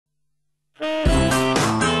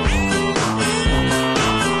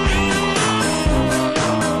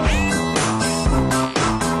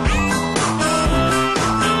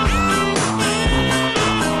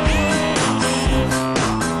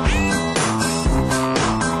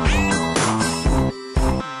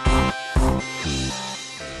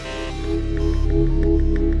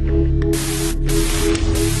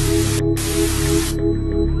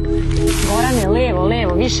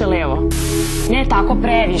polako,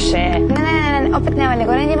 previše. Ne, opet ne valja,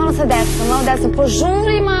 gore, malo sa desno, malo desno.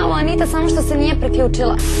 Požuri malo, Anita, samo što se nije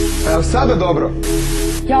preključila. Evo sada dobro.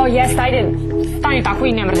 Jao, jest, ajde, stani tako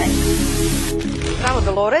i ne mrzaj. Zdravo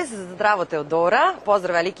Dolores, zdravo Teodora,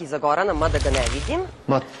 pozdrav veliki za Gorana, mada ga ne vidim.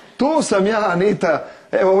 Ma tu sam ja, Anita.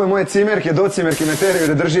 Evo ove moje cimerke, docimerke me teraju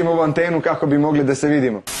da držim ovu antenu kako bi mogli da se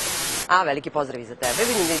vidimo. A, veliki pozdrav i za tebe.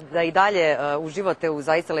 Vidim da i dalje uživate u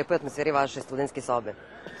zaista lepoj atmosferi vaše studentske sobe.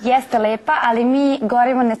 Jeste lepa, ali mi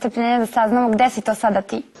gorimo nestrpljenje da saznamo gde si to sada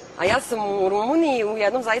ti. A ja sam u Rumuniji, u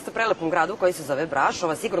jednom zaista prelepom gradu koji se zove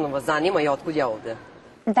Brasov, sigurno vas zanima i otkud je ovde.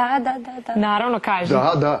 Da. Naravno, kaži.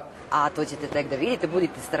 Da. A to ćete tek da vidite,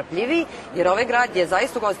 budite strpljivi, jer ovaj grad je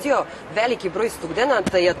zaista ugostio veliki broj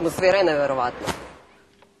studenta i atmosfera je neverovatna.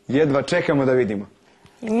 Jedva čekamo da vidimo.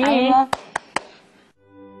 Ajmo.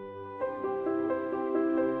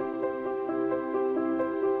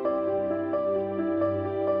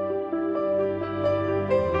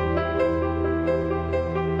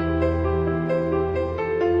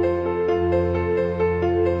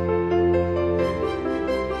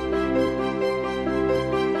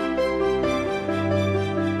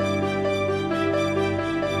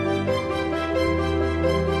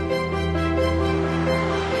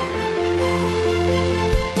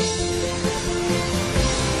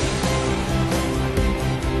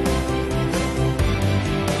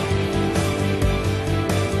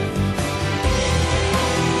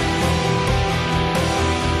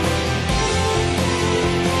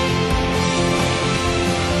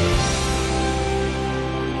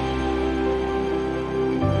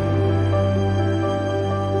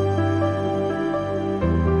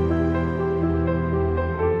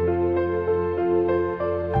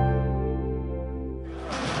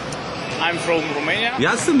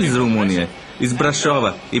 Ja sam iz Rumunije, iz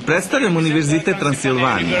Brasova i predstavljam Univerzitet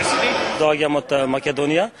Transylvania. Dolazim od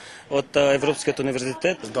Makedonije, od Evropskog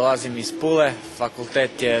univerziteta. Dolazim iz Pule,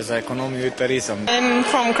 fakultet je za ekonomiju i turizam.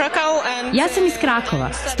 Ja sam iz Krakova,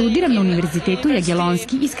 studiram na Univerzitetu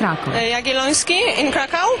Jagiellonski iz Krakova.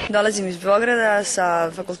 Dolazim iz Beograda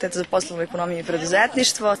sa Fakulteta za poslovnu ekonomiju i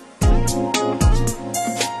preduzetništvo.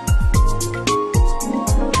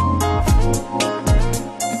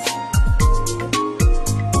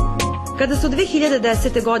 Kada su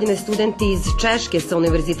 2010. godine studenti iz Češke sa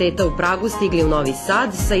Univerziteta u Pragu stigli u Novi Sad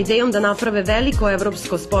sa idejom da naprave veliko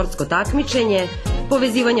evropsko sportsko takmičenje,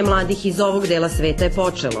 povezivanje mladih iz ovog dela sveta je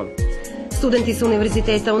počelo. Studenti sa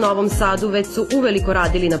Univerziteta u Novom Sadu već su uveliko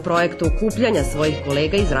radili na projektu okupljanja svojih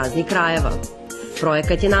kolega iz raznih krajeva.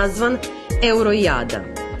 Projekat je nazvan Euroijada.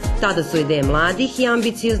 Tada su ideje mladih i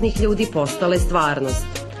ambicioznih ljudi postale stvarnost,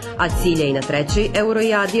 a cilj je i na trećoj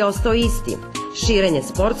Euroijadi ostao isti – širenje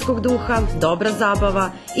sportskog duha, dobra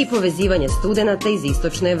zabava i povezivanje studenta iz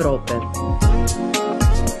istočne Evrope.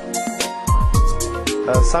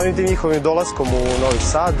 Samim tim njihovim dolaskom u Novi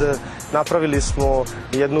Sad napravili smo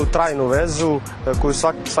jednu trajnu vezu koju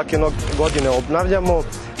svake godine obnavljamo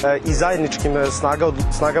i zajedničkim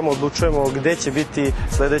snagama odlučujemo gde će biti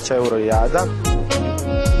sledeća Euroijada.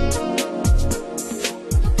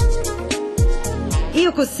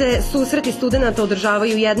 Iako se susreti studenta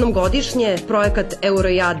održavaju jednom godišnje, projekat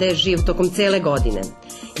Euroijade je živ tokom cele godine.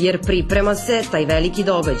 Jer priprema se taj veliki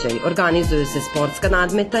događaj, organizuju se sportska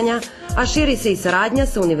nadmetanja, a širi se i saradnja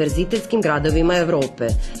sa univerzitetskim gradovima Evrope,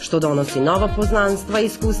 što donosi nova poznanstva i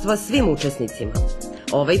iskustva svim učesnicima.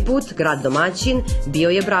 Ovaj put, grad domaćin, bio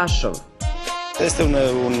je Brasov. Este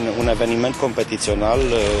un eveniment competițional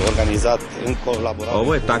organizat în colaborare.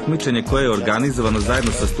 Ovo je takmičenje koje je organizovano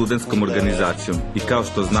zajedno sa studentskom organizacijom i kao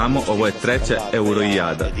što znamo, ovo je treća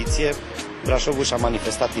Euroijada.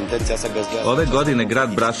 Ove godine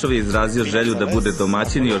grad Brasov je izrazio želju da bude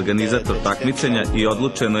domaćin i organizator takmičenja i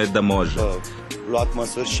odlučeno je da može.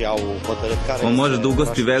 On može da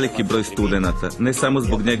ugosti veliki broj studenata, ne samo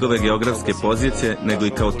zbog njegove geografske pozicije, nego i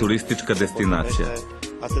kao turistička destinacija.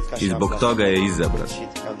 I zbog toga je izabran.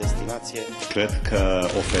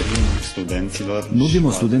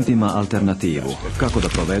 Nudimo studentima alternativu kako da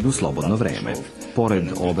provedu slobodno vreme. Pored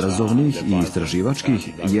obrazovnih i istraživačkih,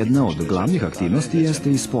 jedna od glavnih aktivnosti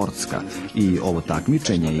jeste i sportska i ovo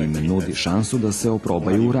takmičenje im nudi šansu da se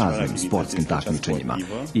oprobaju u raznim sportskim takmičenjima.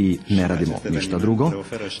 I ne radimo ništa drugo,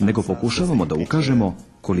 nego pokušavamo da ukažemo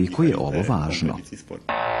koliko je ovo važno.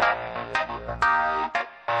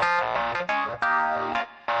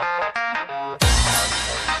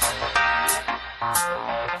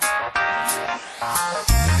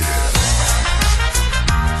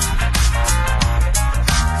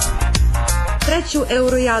 Treću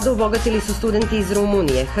Euroijadu obogatili su studenti iz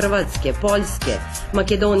Rumunije, Hrvatske, Poljske,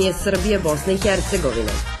 Makedonije, Srbije, Bosne i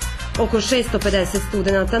Hercegovine. Oko 650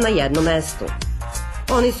 studenta na jednom mestu.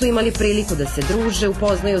 Oni su imali priliku da se druže,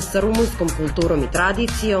 upoznaju sa rumunskom kulturom i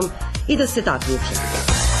tradicijom i da se takmiče.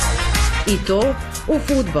 I to u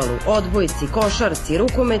fudbalu, odbojci, košarci,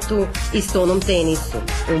 rukometu i stonom tenisu,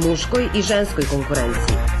 u muškoj i ženskoj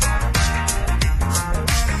konkurenciji.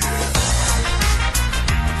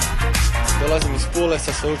 Dolazim iz Pule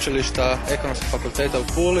sa sveučilišta Ekonomskog fakulteta u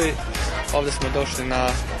Puli. Ovdje smo došli na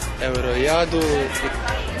Euroijadu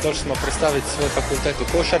i došli smo predstaviti svoj fakultet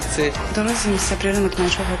u košarci. Dolazim sa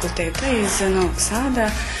Prirodno-tehničkog fakulteta iz Novog Sada.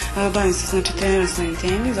 Bavim se, znači, treniram stonim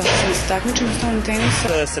tenis, došli sam se takmičim u stonom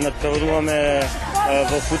tenisu. Се надпреваруваме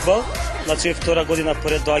во фудбал. Значи втора година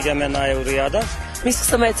поред доаѓаме на Euroijada. Mi smo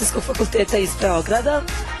sa Medicinskog fakulteta iz Beograda.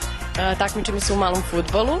 Takmičimo se u malom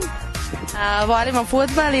fudbalu. Volimo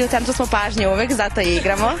fudbal i u centru smo pažnje uvek, zato i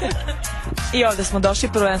igramo. I ovde smo došli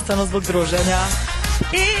prvenstveno zbog druženja.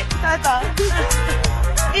 I to je to.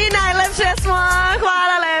 I najlepše smo,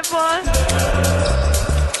 hvala lepo.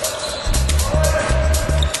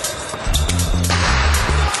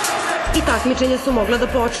 I takmičenja su mogla da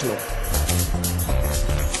počnu.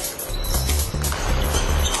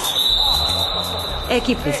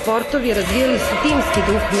 Ekipni sportovi razvijali su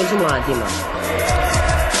timski duh među mladima.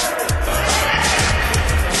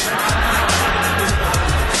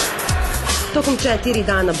 Tokom 4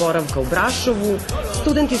 dana boravka u Brašovu,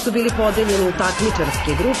 studenti su bili podeljeni u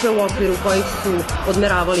takmičarske grupe u okviru kojih su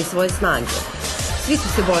odmeravali svoje snage. Svi su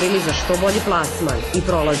se borili za što bolji plasman i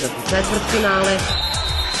prolazak u četvrtfinale,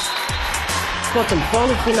 potom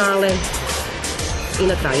polufinale i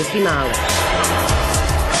na kraju finale.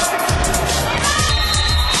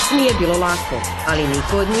 Nije bilo lako, ali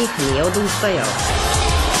niko od njih nije odustajao.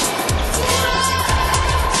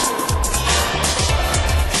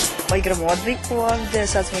 Igramo odbojku ovde,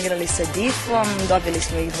 sad smo igrali sa DIF-om, dobili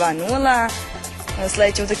smo ih 2-0.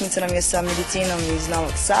 Sledeća utakmica nam je sa Medicinom iz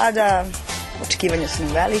Novog Sada. Očekivanja su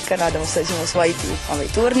nam velika, nadamo se da ćemo osvojiti ovaj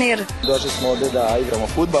turnir. Došli smo ovde da igramo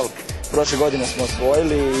fudbal, prošle godine smo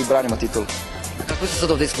osvojili i branimo titulu. Kako se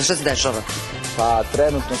sad ovde iskuša, šta se dešava? Pa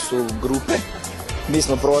trenutno su grupe, mi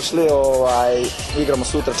smo prošli, igramo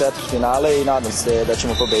sutra četvrtfinale i nadam se da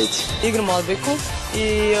ćemo pobediti. Igramo odbojku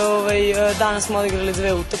i danas smo odigrali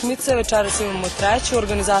 2 utakmice, večeras imamo 3,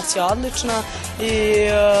 organizacija odlična i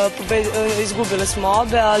izgubili smo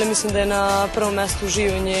obe, ali mislim da je na prvom mestu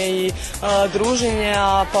uživanje i druženje,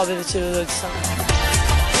 a pobeda će da dođe samo.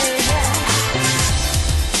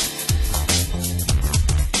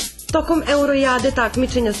 Tokom Euroijade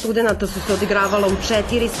takmičenja studenta su se odigravala u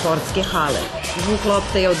 4 sportske hale. Zvuk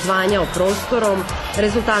lopte je odzvanjao prostorom,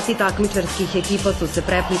 rezultati takmičarskih ekipa su se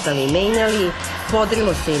preplitali i menjali,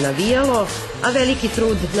 bodrilo se i navijalo, a veliki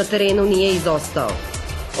trud na terenu nije izostao.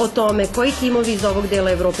 O tome koji timovi iz ovog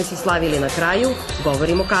dela Evrope su slavili na kraju,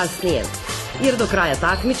 govorimo kasnije. Jer do kraja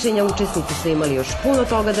takmičenja učesnici su imali još puno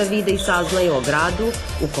toga da vide i saznaju o gradu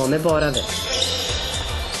u kome borave.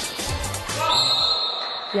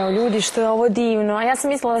 Jao ljudi, što je ovo divno. A ja sam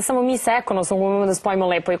mislila da samo mi sa Ekonomskog umemo da spojimo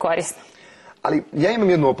lepo i korisno. Ali ja imam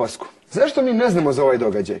jednu opasku. Zašto mi ne znamo za ovaj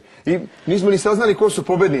događaj? I nismo ni saznali ko su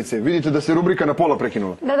pobednice. Vidite da se rubrika na pola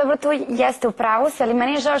prekinula. Da, dobro, tu jeste u pravu se, ali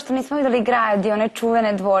meni je žao što nismo videli grad i one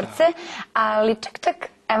čuvene dvorce. Ali ček,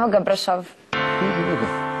 evo ga Brasov.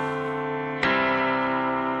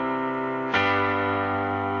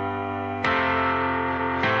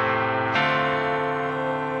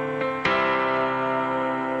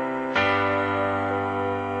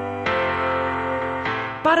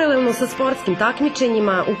 Paralelno sa sportskim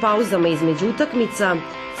takmičenjima, u pauzama između utakmica,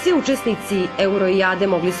 svi učesnici Euroijade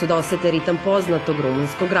mogli su da osete ritam poznatog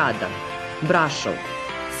rumunskog grada, Brasov.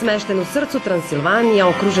 Smešten u srcu Transilvanija,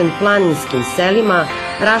 okružen planinskim selima,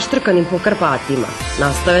 raštrkanim po Karpatima,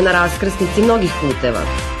 nastao je na raskrsnici mnogih puteva.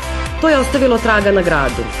 To je ostavilo traga na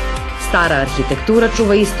gradu. Stara arhitektura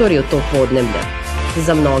čuva istoriju tog podneblja.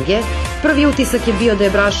 Za mnoge, prvi utisak je bio da je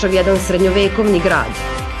Brasov jedan srednjovekovni grad,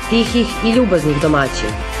 tihih i ljubaznih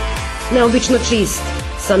domaćina. Neobično čist,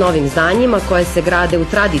 sa novim zdanjima koje se grade u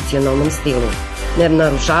tradicionalnom stilu, ne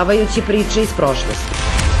narušavajući priče iz prošlosti.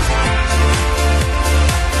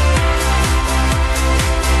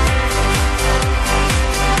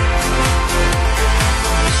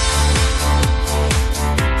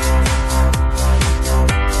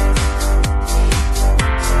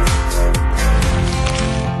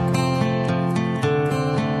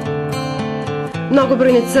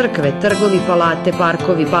 Mnogobrojne crkve, trgovi, palate,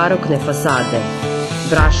 parkovi, barokne fasade.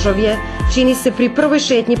 Brasov je, čini se, pri prvoj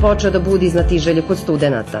šetnji počeo da budi znatiželje kod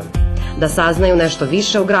studenata. Da saznaju nešto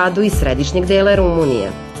više o gradu iz središnjeg dela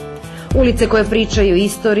Rumunije. Ulice koje pričaju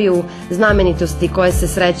istoriju, znamenitosti koje se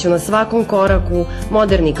sreću na svakom koraku,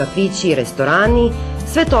 moderni kafići i restorani,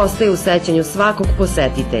 Sve to ostaje u sećanju svakog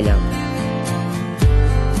posetitelja.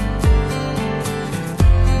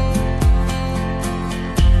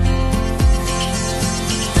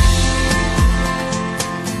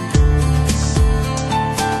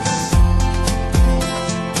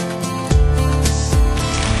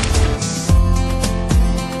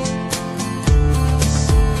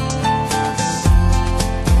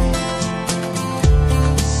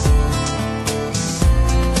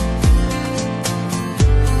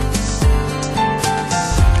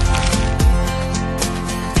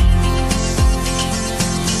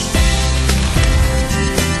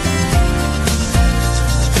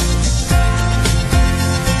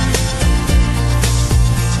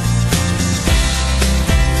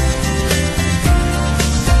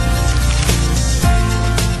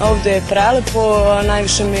 Ovde je prelepo,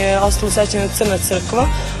 najviše mi je ostalo sećanje Crna crkva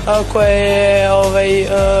koja je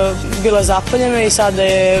bila zapaljena i sada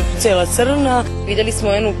je cela crna. Videli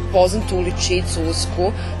smo jednu poznatu uličicu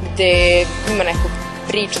usku gde ima neko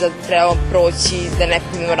priča da treba proći, da ne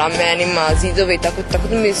pijemo ramenima, zidove i tako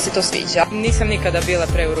da mi se to sviđa. Nisam nikada bila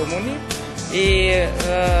pre u Rumuniji i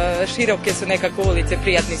široke su nekako ulice,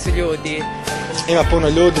 prijatni su ljudi. Ima puno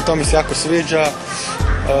ljudi, to mi se jako sviđa.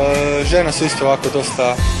 Žena su isto ovako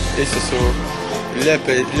dosta, isto su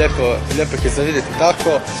lijepe kad se vidjeti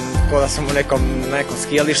tako. Kao da sam u nekom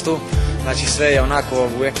skijalištu, znači sve je onako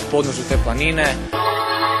u podnožju te planine.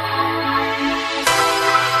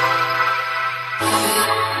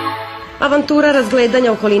 Avantura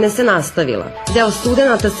razgledanja okoline se nastavila. Deo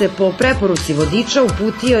studenata se po preporuci vodiča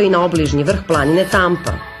uputio i na obližnji vrh planine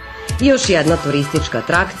Tampa. I još jedna turistička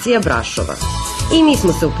atrakcija Brašova. I mi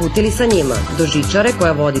smo se uputili sa njima, do žičare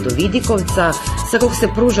koja vodi do Vidikovca, sa kog se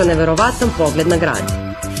pruža neverovatan pogled na grad.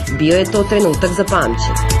 Bio je to trenutak za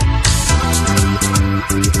pamćenje.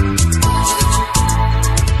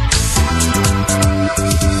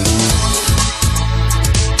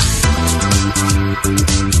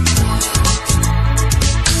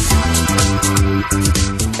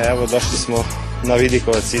 Evo, došli smo na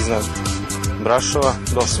Vidikovac iznad Brašova,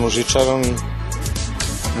 došli smo žičarom i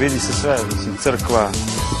vidi se sve, crkva,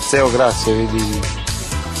 ceo grad se vidi.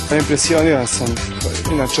 Impresioniran sam,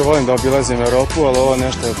 inače volim da obilazim Evropu, ali ovo je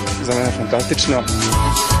nešto za mene fantastično.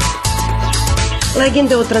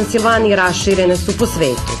 Legende o Transilvaniji raširene su po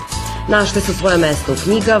svetu. Našle su svoje mesto u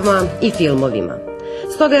knjigama i filmovima.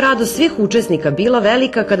 Stoga je radost svih učesnika bila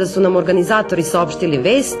velika kada su nam organizatori saopštili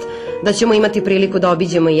vest da ćemo imati priliku da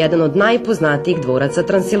obiđemo jedan od najpoznatijih dvoraca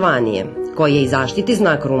Transilvanije, koji je i zaštitni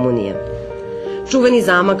znak Rumunije. Čuveni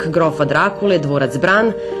zamak grofa Drakule, dvorac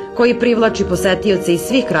Bran, koji privlači posetioce iz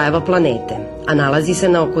svih krajeva planete, a nalazi se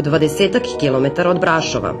na oko 20 km od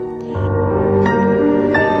Brašova.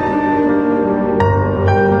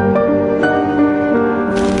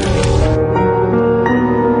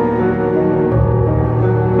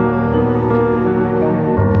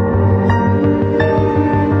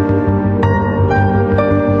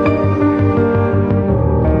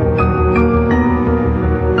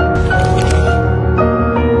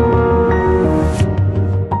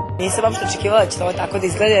 Nisam uopšte očekivala da će ovo tako da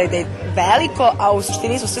izgleda, da je veliko, a u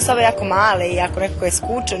suštini su sve sobe jako male i jako nekako je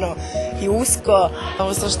skučeno i usko.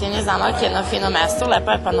 U suštini zamak je na finom mestu,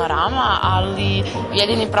 lepa je panorama, ali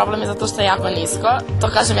jedini problem je zato što je jako nisko. To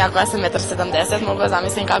kažem ja koja sam 1,70 m, mogu da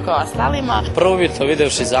zamislim kako je ostalima. Prvobitno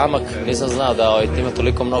videvši zamak, nisam znao da ima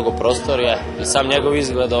toliko mnogo prostorija i sam njegov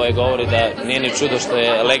izgled govori da nije ni čudo što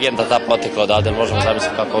je legenda ta potekla odavde, možemo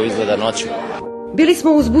zamisliti kako izgleda noću. Bili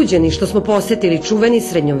smo uzbuđeni što smo posetili čuveni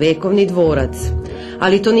srednjovekovni dvorac,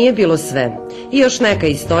 ali to nije bilo sve. I još neka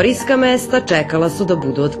istorijska mesta čekala su da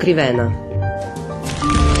budu otkrivena.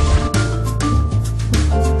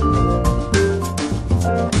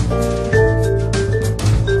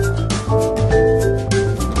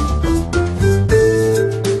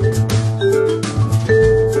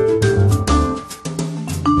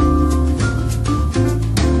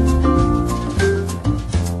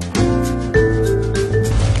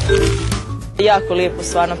 Jako lijepo,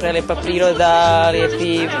 stvarno prelijepa priroda,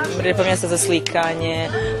 lijepa mjesta za slikanje,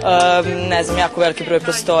 ne znam, jako veliki broj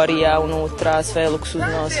prostorija unutra, sve je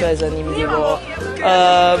luksuzno, sve je zanimljivo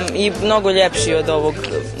i mnogo ljepši od ovog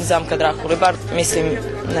zamka Drakule, bar mislim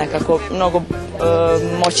nekako mnogo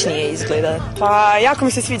moćnije izgleda. Pa jako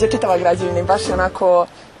mi se sviđa čitava građevina i baš je onako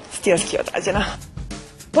stilski odrađena.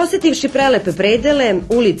 Posetivši prelepe predele,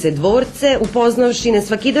 ulice, dvorce, upoznavši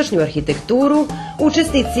nesvakidašnju arhitekturu,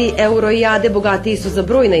 učesnici Euroijade bogatiji su za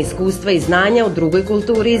brojna iskustva i znanja o drugoj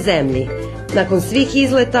kulturi i zemlji. Nakon svih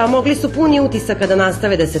izleta mogli su puni utisaka da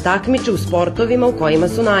nastave da se takmiče u sportovima u kojima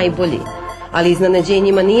su najbolji. Ali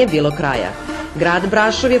iznenađenjima nije bilo kraja. Grad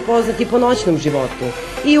Brasov je poznat i po noćnom životu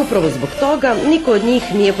i upravo zbog toga niko od njih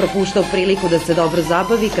nije propuštao priliku da se dobro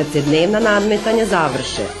zabavi kad se dnevna nadmetanja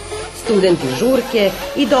završe. Studenti žurke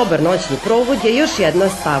i dobar noćni provod je još jedna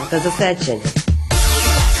stavka za sećanje.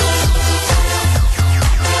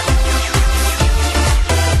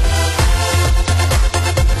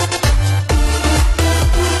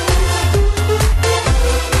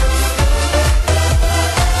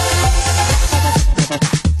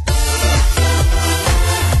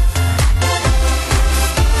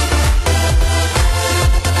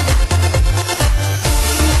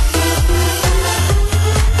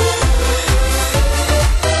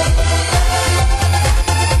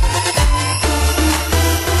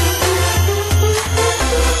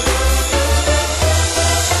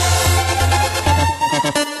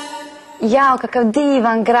 Jao, kakav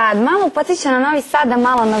divan grad. Malo podsjeća na Novi Sad, a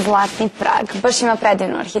malo na Zlatni Prag. Baš ima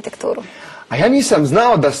predivnu arhitekturu. A ja nisam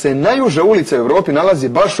znao da se najuža ulica u Evropi nalazi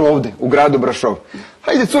baš ovde, u gradu Brasov.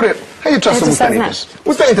 Hajde, cure, hajde časom ustanite.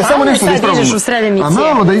 Ustanite, samo nešto da ispravamo. A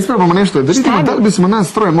malo da ispravamo nešto, da vidimo da li bismo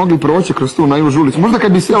nas troje mogli proći kroz tu najužu ulicu. Možda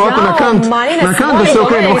kad bi se ovako na kant da se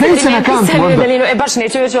okrenemo. Okrenimo se na kant možda. Baš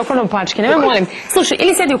neću već okrenom pačke, nemoj molim. Slušaj,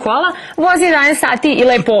 ili sedi u kola, vozi 11 sati i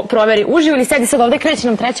lepo proveri uživo, ili sedi sad ovde, kreće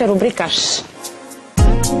nam treća rubrika.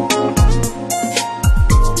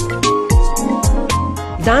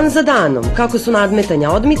 Dan za danom, kako su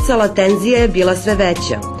nadmetanja odmicala, tenzija je bila sve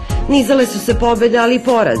veća. Nizale su se pobede, ali i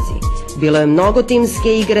porazi. Bilo je mnogo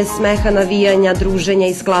timske igre, smeha, navijanja, druženja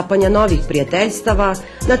i sklapanja novih prijateljstava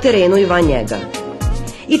na terenu i van njega.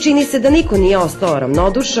 I čini se da niko nije ostao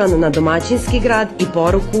ravnodušan na domaćinski grad i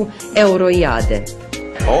poruku Euroijade.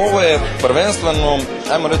 Ovo je prvenstveno,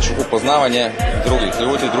 ajmo reći, upoznavanje drugih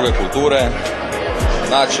ljudi, druge kulture,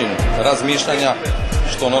 način razmišljanja,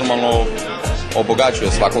 što normalno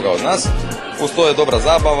obogaćuje svakoga od nas. Uz to je dobra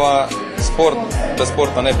zabava, sport, bez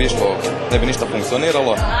sporta ne bi ništa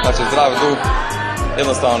funkcioniralo, znači zdrav duh,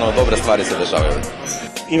 jednostavno dobre stvari se dešavaju.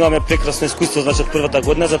 Imаме прекрасно искуство, значи од првата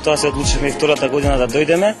година, затоа се одлучивме и втората година да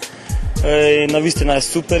дојдеме. Навистина е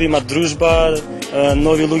супер, има дружба,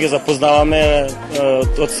 нови луѓе запознаваме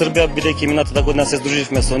од Србија, бидејќи минатата година се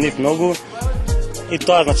здруживме со нив многу. И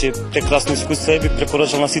тоа, значи, прекрасно искуство и би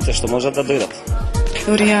препорачал на сите што можат да дојдат.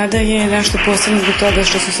 Euroijada je nešto posebno zbog toga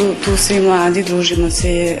što su tu svi mladi, družimo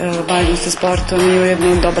se, bavimo se sportom i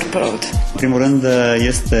ujedno dobar provod.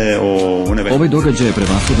 Ovaj događaj je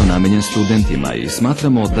prevashodno namenjen studentima i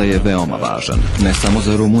smatramo da je veoma važan, ne samo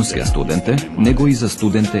za rumunske studente, nego i za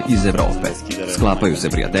studente iz Evrope. Sklapaju se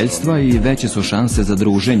prijateljstva i veće su šanse za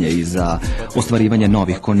druženje i za ostvarivanje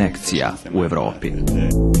novih konekcija u Evropi.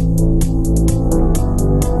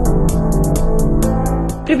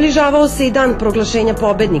 Približavao se i dan proglašenja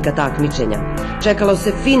pobednika takmičenja. Čekalo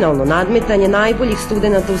se finalno nadmetanje najboljih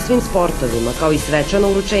studenta u svim sportovima, kao i svečano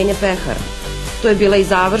uručenje pehara. To je bila i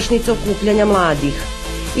završnica okupljanja mladih.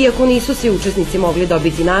 Iako nisu svi učesnici mogli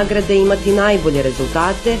dobiti nagrade i imati najbolje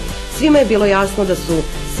rezultate, svima je bilo jasno da su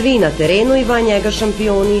svi na terenu i van njega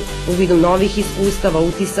šampioni u vidu novih iskustava,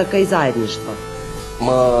 utisaka i zajedništva.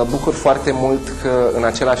 Mă bucur foarte mult că în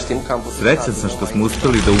același timp că am putut... Srećan sam što smo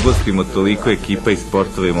uspeli da ugostimo toliko ekipa i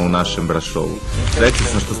sportovima u našem Brašovu. Srećan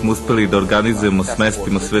sam što smo uspeli da organizujemo,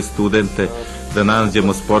 smestimo sve studente, da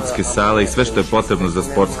nađemo sportske sale i sve što je potrebno za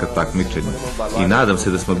sportska takmičenja. I nadam se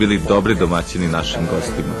da smo bili dobri domaćini našim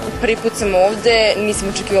gostima. Prvi put sam ovde, nisam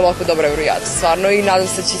očekivala ovako dobra Euroijada, stvarno, i nadam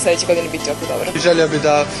se da će sledeće godine biti ovako dobra. Želio bi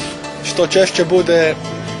da što češće bude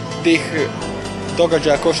tih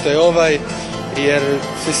događaja kao što je ovaj, jer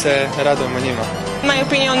svi se radujemo njima.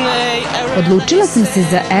 Odlučila sam se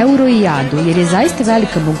za Euroijadu jer je zaista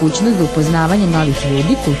velika mogućnost za upoznavanje novih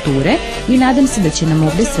ljudi, kulture i nadam se da će nam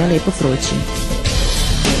ovde sve lepo proći.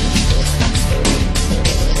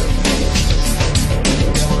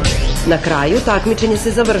 Na kraju takmičenje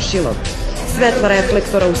se završilo. Svetla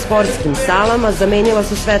reflektora u sportskim salama zamenjala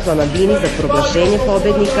su svetla na bini za proglašenje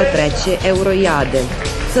pobednika treće Euroijade.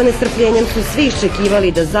 Sa nestrpljenjem su svi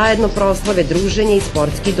iščekivali da zajedno proslave druženje i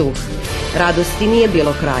sportski duh. Radosti nije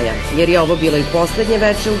bilo kraja, jer je ovo bilo i poslednje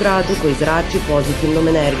veče u gradu koji zrači pozitivnom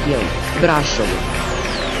energijom, Brašovu.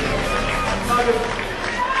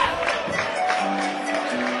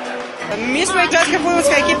 Mi smo i češka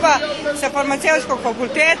fudbalska ekipa sa farmaceutskog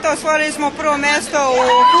fakulteta, osvojili smo prvo mesto u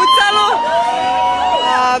futsalu.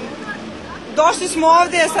 Došli smo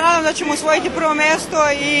ovde sa nadom da ćemo osvojiti prvo mesto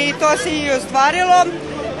i to se i ostvarilo.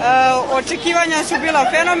 Očekivanja su bila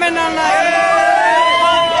fenomenalna.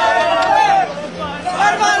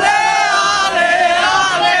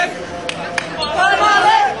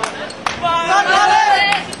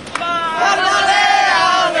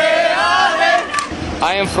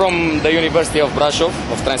 I am from the University of Brasov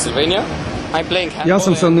of Transylvania. Ja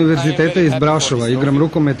sam sa univerziteta iz Brašova, igram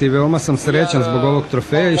rukomet i veoma sam srećan zbog ovog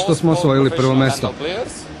trofeja i što smo osvojili prvo mesto.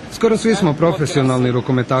 Skoro svi smo profesionalni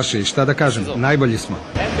rukometaši i šta da kažem, najbolji smo.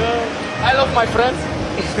 I love my friends.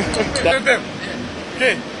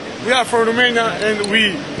 Okay, we are from Romania and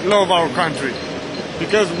we love our country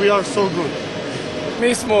because we are so good.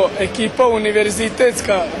 Mi smo ekipa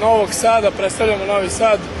univerzitetska Novog Sada, predstavljamo Novi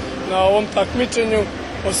Sad na ovom takmičenju.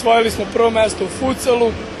 Osvojili smo prvo mesto u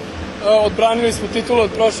futsalu, odbranili smo titulu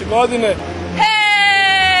od prošle godine.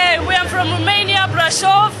 Hey, we are from Romania,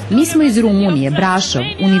 Brasov. Mi smo iz Rumunije, Brasov,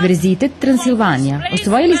 Univerzitet Transylvania.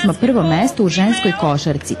 Osvojili smo prvo mesto u ženskoj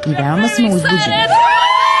košarci i veoma smo uzbuđeni.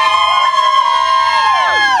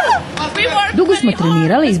 Dugo smo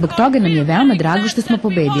trenirali i zbog toga nam je veoma drago što smo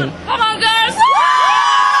pobedili.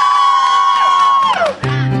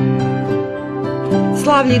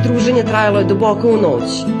 Slavlje i druženje trajalo je duboko u noć.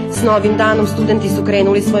 S novim danom studenti su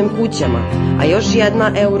krenuli svojim kućama, a još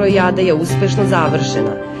jedna Euroijada je uspešno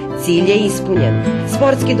završena. Cilj je ispunjen.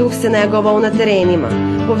 Sportski duh se negovao na terenima.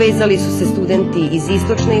 Povezali su se studenti iz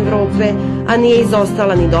istočne Evrope, a nije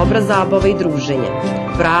izostala ni dobra zabava i druženje.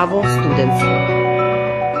 Pravo studentsko.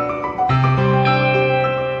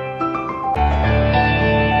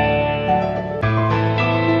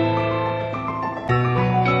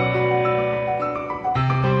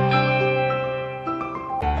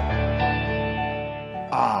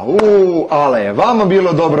 Ale je vama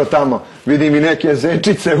bilo dobro tamo. Vidim i neke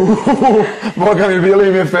zečice. Boga mi, bilo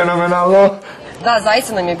im je fenomenalno. Da,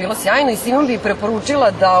 zaista nam je bilo sjajno i svima bih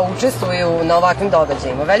preporučila da učestvuju na ovakvim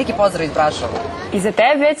događajima. Veliki pozdrav iz Brašova. I za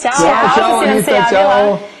tebe, ćao. Ćao, Anita,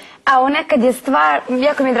 ćao. A nekad je stvar,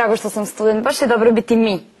 jako mi je drago što sam student, baš je dobro biti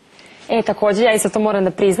mi. Takođe, ja isto to moram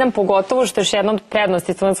da priznam, pogotovo što je još jedna od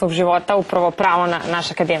prednosti studentskog života upravo pravo na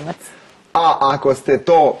naš akademac. A ako ste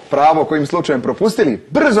to pravo kojim slučajem propustili,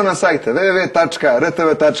 brzo na sajte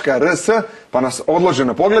www.rtv.rs pa nas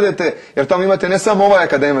odloženo pogledajte, jer tamo imate ne samo ovaj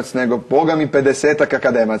akademac, nego boga mi 50-ak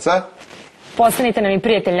akademaca. Postanite nam i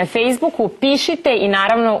prijatelj na Facebooku, pišite i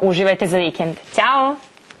naravno uživajte za vikend. Ćao!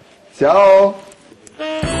 Ćao!